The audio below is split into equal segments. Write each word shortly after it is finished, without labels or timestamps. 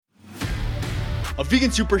A vegan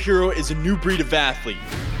superhero is a new breed of athlete.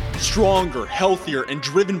 Stronger, healthier, and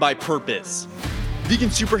driven by purpose. Vegan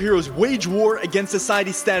superheroes wage war against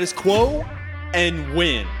society's status quo and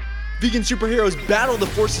win. Vegan superheroes battle the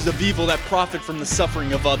forces of evil that profit from the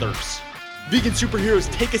suffering of others. Vegan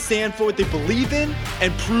superheroes take a stand for what they believe in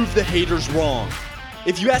and prove the haters wrong.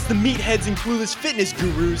 If you ask the meatheads and clueless fitness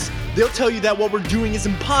gurus, they'll tell you that what we're doing is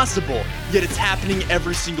impossible, yet it's happening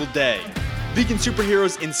every single day. Vegan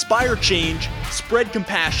superheroes inspire change, spread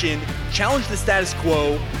compassion, challenge the status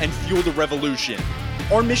quo, and fuel the revolution.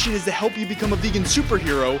 Our mission is to help you become a vegan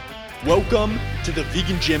superhero. Welcome to the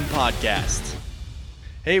Vegan Gym Podcast.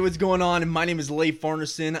 Hey, what's going on? My name is Leif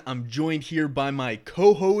Farnerson. I'm joined here by my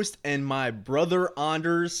co-host and my brother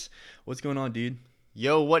Anders. What's going on, dude?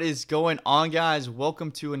 Yo, what is going on, guys?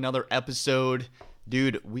 Welcome to another episode.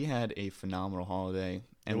 Dude, we had a phenomenal holiday.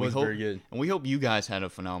 And very good. And we hope you guys had a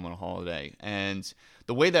phenomenal holiday. And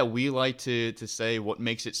the way that we like to say what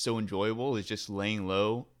makes it so enjoyable is just laying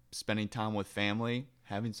low, spending time with family,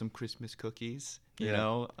 having some Christmas cookies, you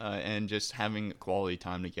know, and just having quality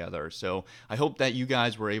time together. So I hope that you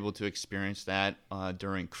guys were able to experience that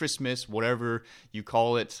during Christmas, whatever you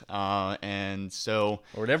call it. And so...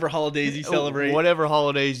 Or whatever holidays you celebrate. Whatever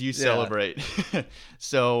holidays you celebrate.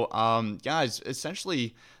 So, guys,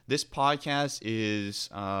 essentially... This podcast is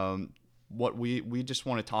what we just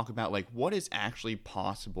want to talk about, like what is actually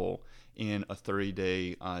possible in a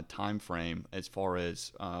 30-day time frame as far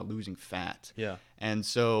as losing fat. Yeah. And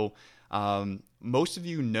so most of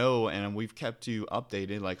you know, and we've kept you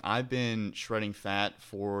updated, like I've been shredding fat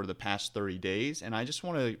for the past 30 days, and I just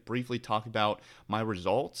want to briefly talk about my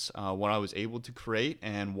results, what I was able to create,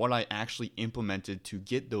 and what I actually implemented to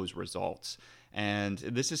get those results. And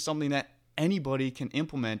this is something that anybody can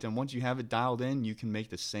implement, and once you have it dialed in, you can make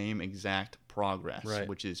the same exact progress,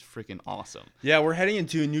 which is freaking awesome. Yeah, we're heading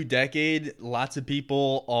into a new decade. Lots of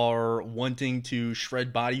people are wanting to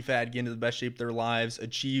shred body fat, get into the best shape of their lives,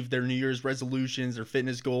 achieve their New Year's resolutions, their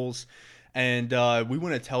fitness goals, and we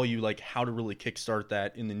want to tell you like how to really kickstart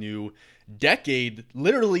that in the new decade,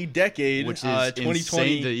 literally decade, which is 2020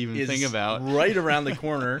 insane to even is think about. Right around the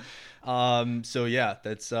corner. So yeah,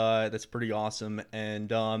 that's pretty awesome.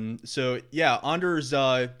 And so yeah, Anders,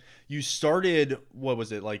 you started, what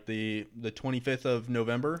was it, like the 25th of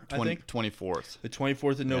November, I think? 24th. The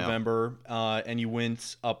 24th of November, and you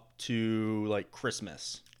went up to like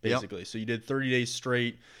Christmas, basically. Yep. So you did 30 days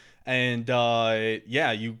straight, and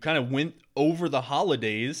yeah, you kind of went over the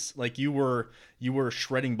holidays, like you were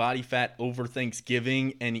shredding body fat over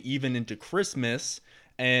Thanksgiving and even into Christmas.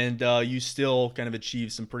 And you still kind of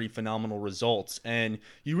achieved some pretty phenomenal results. And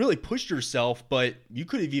you really pushed yourself, but you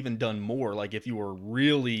could have even done more, like if you were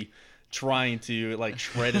really trying to like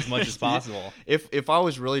shred as much as possible. If I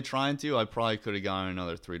was really trying to, I probably could have gotten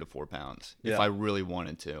another 3 to 4 pounds if I really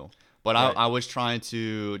wanted to. But I was trying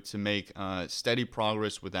to make steady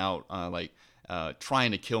progress without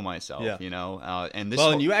trying to kill myself, you know. And this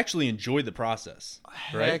and you actually enjoyed the process,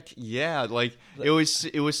 right? Heck yeah! Like it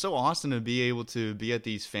was so awesome to be able to be at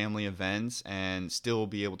these family events and still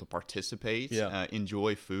be able to participate,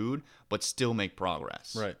 enjoy food, but still make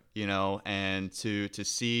progress, right? You know, and to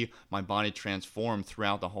see my body transform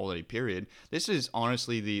throughout the holiday period. This is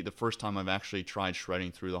honestly the first time I've actually tried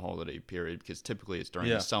shredding through the holiday period, because typically it's during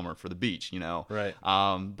the summer for the beach, you know. Right.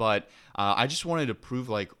 But I just wanted to prove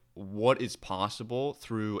like what is possible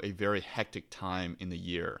through a very hectic time in the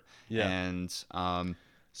year. Yeah. And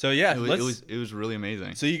so yeah, it was really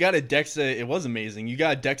amazing. So you got a DEXA. It was amazing. You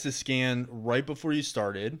got a DEXA scan right before you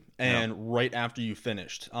started and right after you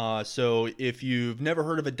finished. So if you've never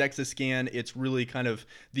heard of a DEXA scan, it's really kind of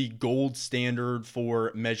the gold standard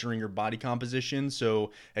for measuring your body composition.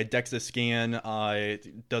 So a DEXA scan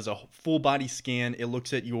it does a full body scan. It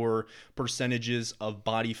looks at your percentages of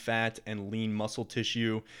body fat and lean muscle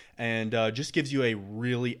tissue, and just gives you a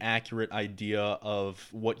really accurate idea of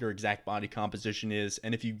what your exact body composition is.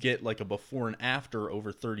 And if you get like a before and after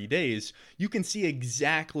over 30 days, you can see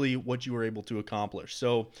exactly what you were able to accomplish.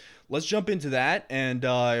 So let's jump into that, and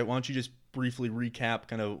why don't you just briefly recap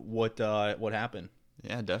kind of what happened?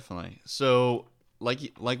 Yeah, definitely. So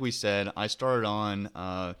like we said, I started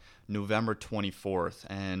on November 24th,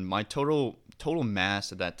 and my total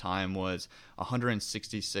mass at that time was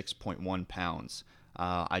 166.1 pounds.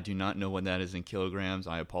 I do not know what that is in kilograms.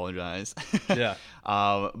 I apologize. Yeah.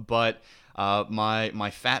 But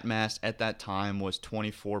my fat mass at that time was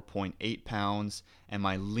 24.8 pounds, and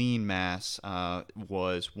my lean mass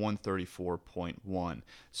was 134.1.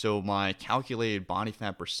 So my calculated body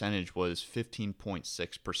fat percentage was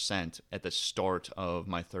 15.6% at the start of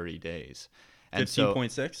my 30 days. And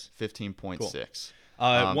 15.6? 15.6.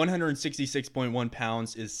 166.1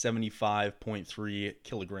 pounds is 75.3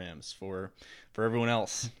 kilograms for everyone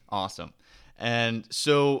else. Awesome. And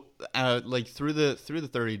so, like through the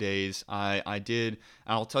 30 days, I did.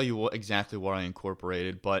 I'll tell you exactly what I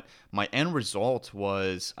incorporated. But my end result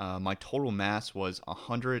was my total mass was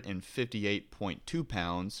 158.2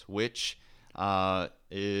 pounds, which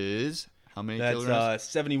is how many kilograms? That's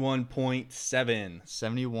 71.7.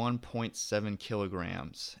 71.7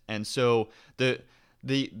 kilograms. And so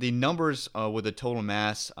the numbers with the total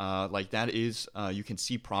mass, like that is, you can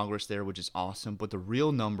see progress there, which is awesome. But the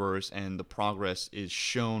real numbers and the progress is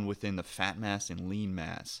shown within the fat mass and lean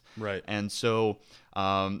mass. Right. And so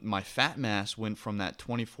my fat mass went from that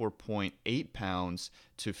 24.8 pounds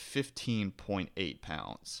to 15.8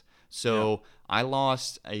 pounds. So I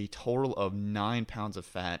lost a total of 9 pounds of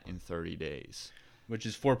fat in 30 days. Which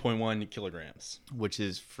is 4.1 kilograms. Which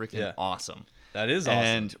is freaking awesome. That is awesome.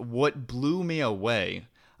 And what blew me away,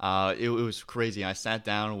 it was crazy. I sat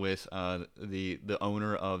down with the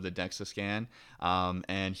owner of the DEXA scan,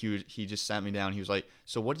 and he just sat me down. He was like,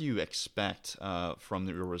 "So what do you expect from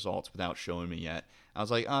your results without showing me yet?" I was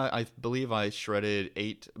like, "I believe I shredded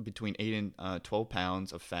between 8 and 12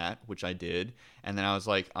 pounds of fat, which I did." And then I was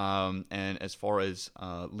like, "And as far as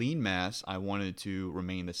lean mass, I wanted to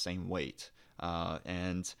remain the same weight."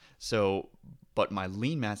 And so, but my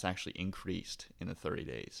lean mass actually increased in the 30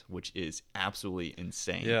 days, which is absolutely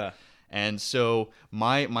insane. Yeah. And so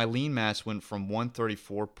my lean mass went from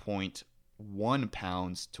 134.1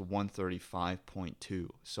 pounds to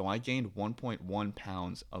 135.2. So I gained 1.1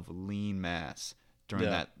 pounds of lean mass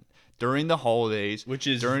during the holidays, which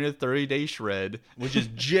is during a 30-day shred, which is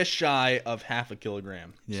just shy of half a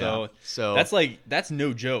kilogram. Yeah. So that's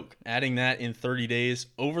no joke. Adding that in 30 days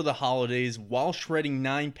over the holidays while shredding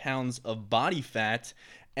 9 pounds of body fat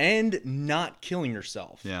and not killing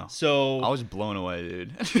yourself. Yeah. So I was blown away,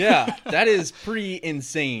 dude. Yeah, that is pretty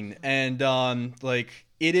insane. And that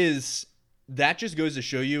just goes to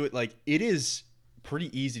show you, like, it is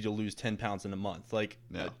pretty easy to lose 10 pounds in a month. Like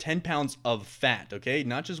 10 pounds of fat, okay?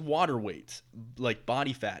 Not just water weight, like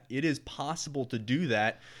body fat. It is possible to do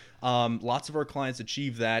that. Lots of our clients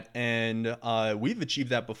achieve that, and we've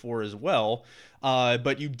achieved that before as well.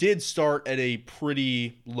 But you did start at a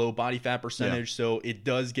pretty low body fat percentage, so it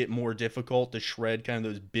does get more difficult to shred kind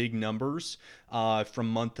of those big numbers from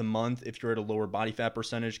month to month if you're at a lower body fat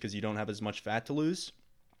percentage because you don't have as much fat to lose.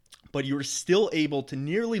 But you were still able to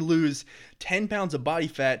nearly lose 10 pounds of body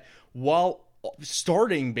fat while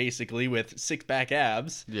starting basically with six-pack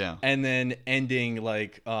abs, and then ending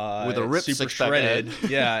like with a ripped super six-pack shredded,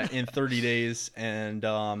 head. in 30 days, and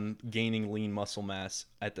gaining lean muscle mass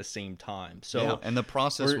at the same time. So, and the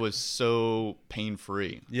process was so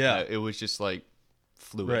pain-free. It was just like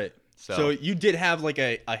fluid. Right. So you did have like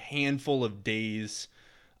a handful of days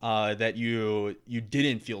that you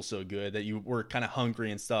didn't feel so good, that you were kind of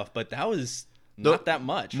hungry and stuff, but that was not that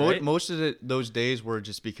much, right? Most of those days were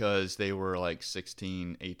just because they were like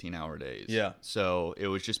 16, 18-hour days. Yeah. So it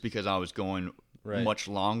was just because I was going much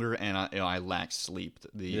longer, and I lacked sleep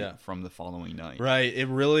from the following night. Right. It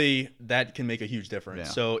really, that can make a huge difference.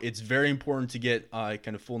 Yeah. So it's very important to get kind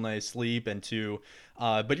of full night's sleep, and to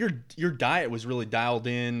but your diet was really dialed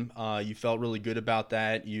in. You felt really good about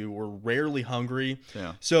that. You were rarely hungry.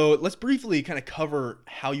 Yeah. So let's briefly kind of cover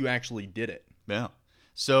how you actually did it. Yeah.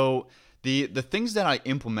 So the things that I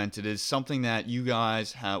implemented is something that you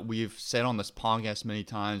guys we've said on this podcast many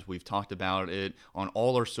times. We've talked about it on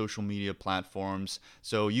all our social media platforms.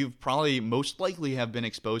 So you've probably most likely have been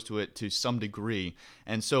exposed to it to some degree.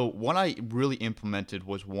 And so what I really implemented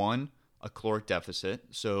was, one, a caloric deficit.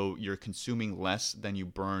 So you're consuming less than you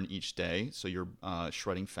burn each day. So you're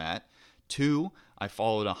shredding fat. 2, I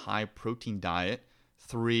followed a high protein diet.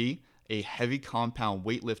 3, a heavy compound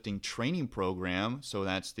weightlifting training program. So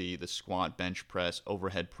that's the squat, bench press,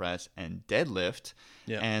 overhead press, and deadlift.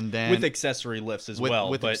 Yeah. And then with accessory lifts as well.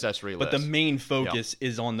 With accessory lifts. But the main focus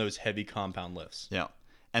is on those heavy compound lifts. Yeah.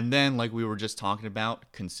 And then, like we were just talking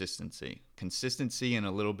about, consistency. Consistency and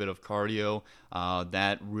a little bit of cardio,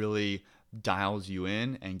 that really dials you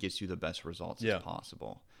in and gets you the best results as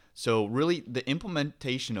possible. So really, the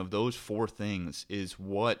implementation of those 4 things is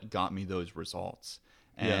what got me those results.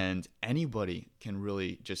 And anybody can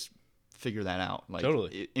really just figure that out. Like,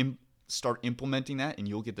 totally. Start implementing that, and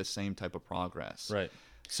you'll get the same type of progress. Right.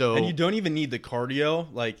 So, and you don't even need the cardio.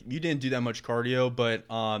 Like, you didn't do that much cardio, but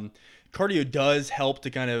cardio does help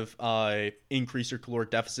to kind of increase your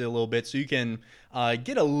caloric deficit a little bit, so you can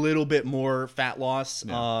get a little bit more fat loss.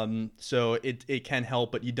 Yeah. So it can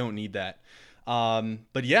help, but you don't need that.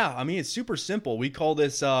 But yeah, I mean, it's super simple. We call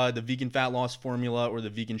this the vegan fat loss formula, or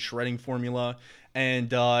the vegan shredding formula.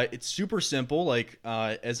 And it's super simple. Like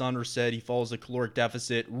as Anders said, he follows a caloric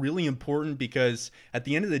deficit. Really important because at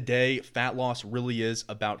the end of the day, fat loss really is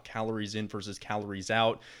about calories in versus calories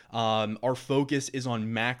out. Our focus is on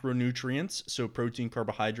macronutrients, so protein,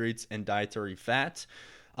 carbohydrates, and dietary fat.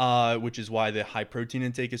 Which is why the high protein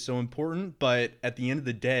intake is so important. But at the end of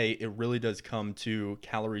the day, it really does come to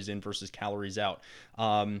calories in versus calories out.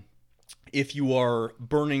 If you are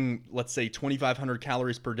burning, let's say, 2,500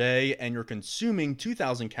 calories per day and you're consuming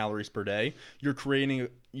 2,000 calories per day,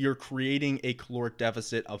 you're creating a caloric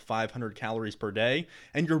deficit of 500 calories per day,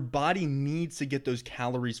 and your body needs to get those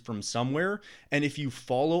calories from somewhere. And if you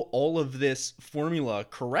follow all of this formula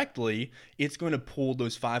correctly, it's going to pull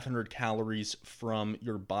those 500 calories from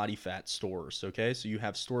your body fat stores. Okay, so you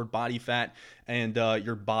have stored body fat, and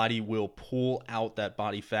your body will pull out that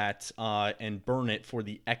body fat and burn it for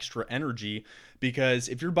the extra energy. Because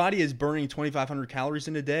if your body is burning 2,500 calories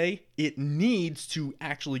in a day, it needs to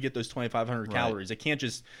actually get those 2,500 calories. It can't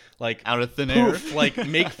just like out of thin air, like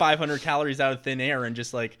make 500 calories out of thin air and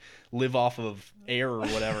just like live off of air or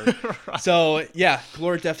whatever. So yeah,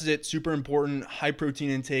 caloric deficit, super important. High protein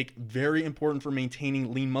intake, very important for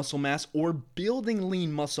maintaining lean muscle mass or building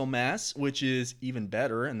lean muscle mass, which is even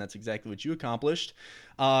better. And that's exactly what you accomplished.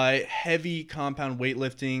 Heavy compound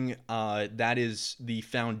weightlifting, that is the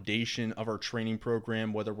foundation of our training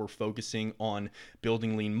program, whether we're focusing on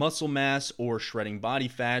building lean muscle mass or shredding body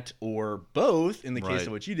fat or both in the case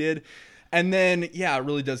of what you did. And then, yeah, it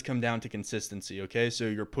really does come down to consistency, okay? So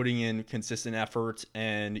you're putting in consistent effort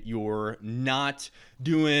and you're not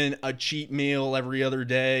doing a cheat meal every other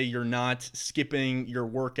day. You're not skipping your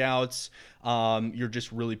workouts. You're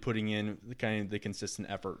just really putting in the consistent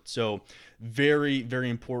effort. So very, very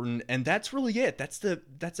important. And that's really it. That's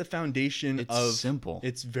the foundation It's simple.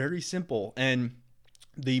 It's very simple. And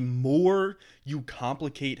the more you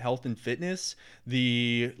complicate health and fitness,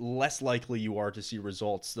 the less likely you are to see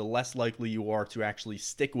results, the less likely you are to actually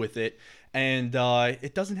stick with it. And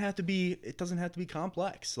it doesn't have to be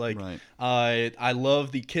complex. Like I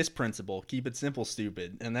love the KISS principle, keep it simple,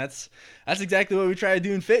 stupid. And that's exactly what we try to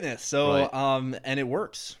do in fitness. So and it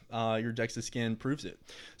works. Your DEXA scan proves it.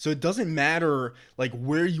 So it doesn't matter like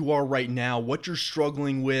where you are right now, what you're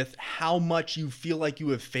struggling with, how much you feel like you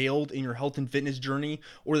have failed in your health and fitness journey,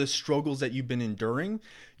 or the struggles that you've been enduring,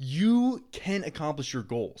 you can accomplish your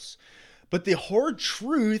goals. But the hard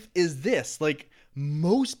truth is this, like,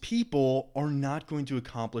 most people are not going to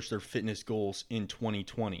accomplish their fitness goals in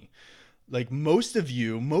 2020. Like most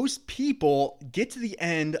people get to the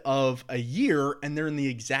end of a year and they're in the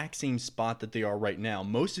exact same spot that they are right now.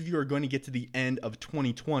 Most of you are going to get to the end of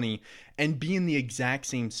 2020 and be in the exact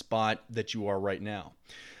same spot that you are right now.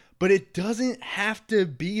 But it doesn't have to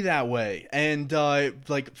be that way. And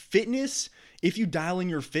like fitness, if you dial in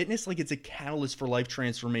your fitness, like it's a catalyst for life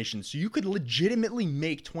transformation. So you could legitimately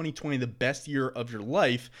make 2020 the best year of your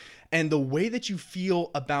life. And the way that you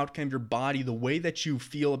feel about kind of your body, the way that you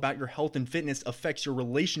feel about your health and fitness affects your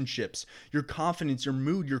relationships, your confidence, your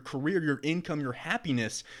mood, your career, your income, your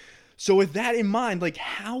happiness. So with that in mind, like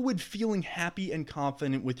how would feeling happy and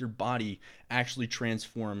confident with your body actually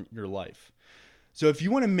transform your life? So if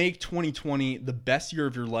you want to make 2020 the best year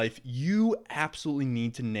of your life, you absolutely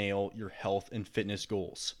need to nail your health and fitness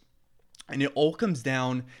goals. And it all comes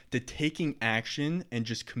down to taking action and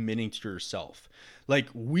just committing to yourself. Like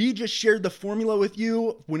we just shared the formula with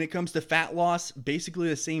you when it comes to fat loss. Basically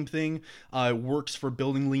the same thing works for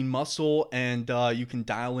building lean muscle, and you can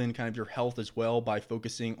dial in kind of your health as well by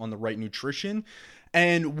focusing on the right nutrition.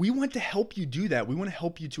 And we want to help you do that. We want to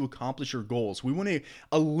help you to accomplish your goals. We want to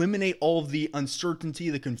eliminate all of the uncertainty,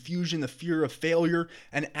 the confusion, the fear of failure,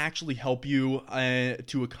 and actually help you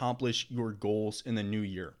to accomplish your goals in the new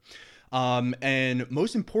year. And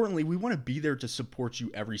most importantly, we want to be there to support you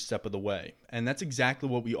every step of the way. And that's exactly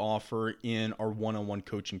what we offer in our one-on-one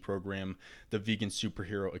coaching program, the Vegan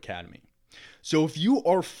Superhero Academy. So if you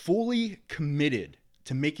are fully committed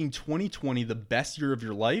to making 2020 the best year of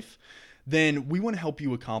your life, then we want to help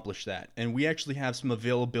you accomplish that. And we actually have some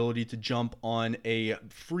availability to jump on a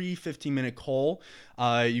free 15-minute call.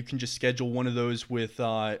 You can just schedule one of those with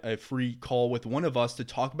a free call with one of us to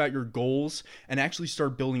talk about your goals and actually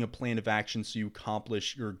start building a plan of action so you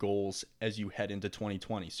accomplish your goals as you head into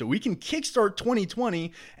 2020. So we can kickstart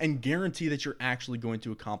 2020 and guarantee that you're actually going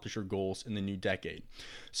to accomplish your goals in the new decade.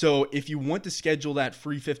 So if you want to schedule that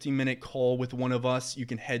free 15-minute call with one of us, you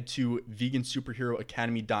can head to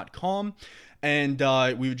vegansuperheroacademy.com. veganGym.com. And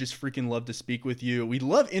we would just freaking love to speak with you. We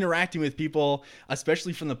love interacting with people,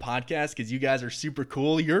 especially from the podcast, because you guys are super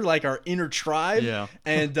cool. You're like our inner tribe. Yeah.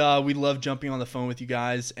 And we love jumping on the phone with you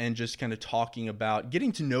guys and just kind of talking about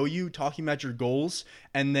getting to know you, talking about your goals,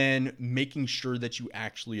 and then making sure that you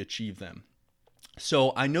actually achieve them.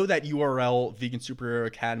 So I know that URL,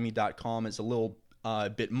 vegansuperheroacademy.com, is a little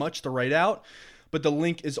bit much to write out. But the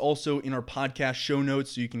link is also in our podcast show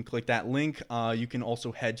notes, so you can click that link. You can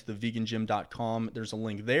also head to the veganGym.com. There's a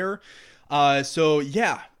link there. So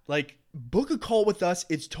yeah, like book a call with us.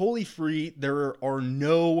 It's totally free. There are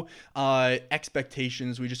no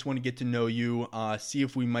expectations. We just want to get to know you, see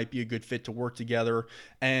if we might be a good fit to work together.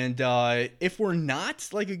 And if we're not,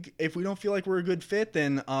 if we don't feel like we're a good fit,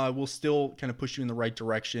 then we'll still kind of push you in the right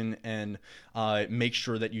direction and make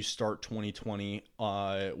sure that you start 2020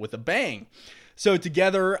 with a bang. So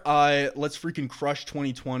together, let's freaking crush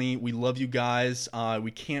 2020. We love you guys. We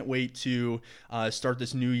can't wait to start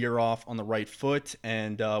this new year off on the right foot,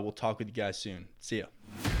 and we'll talk with you guys soon. See ya.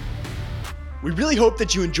 We really hope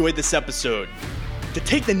that you enjoyed this episode. To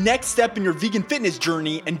take the next step in your vegan fitness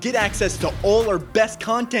journey and get access to all our best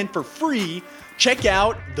content for free, check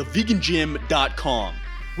out thevegangym.com.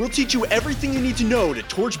 We'll teach you everything you need to know to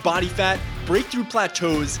torch body fat, break through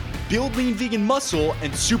plateaus, build lean vegan muscle,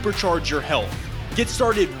 and supercharge your health. Get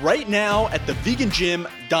started right now at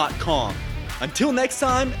thevegangym.com. Until next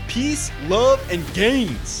time, peace, love, and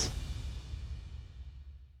gains.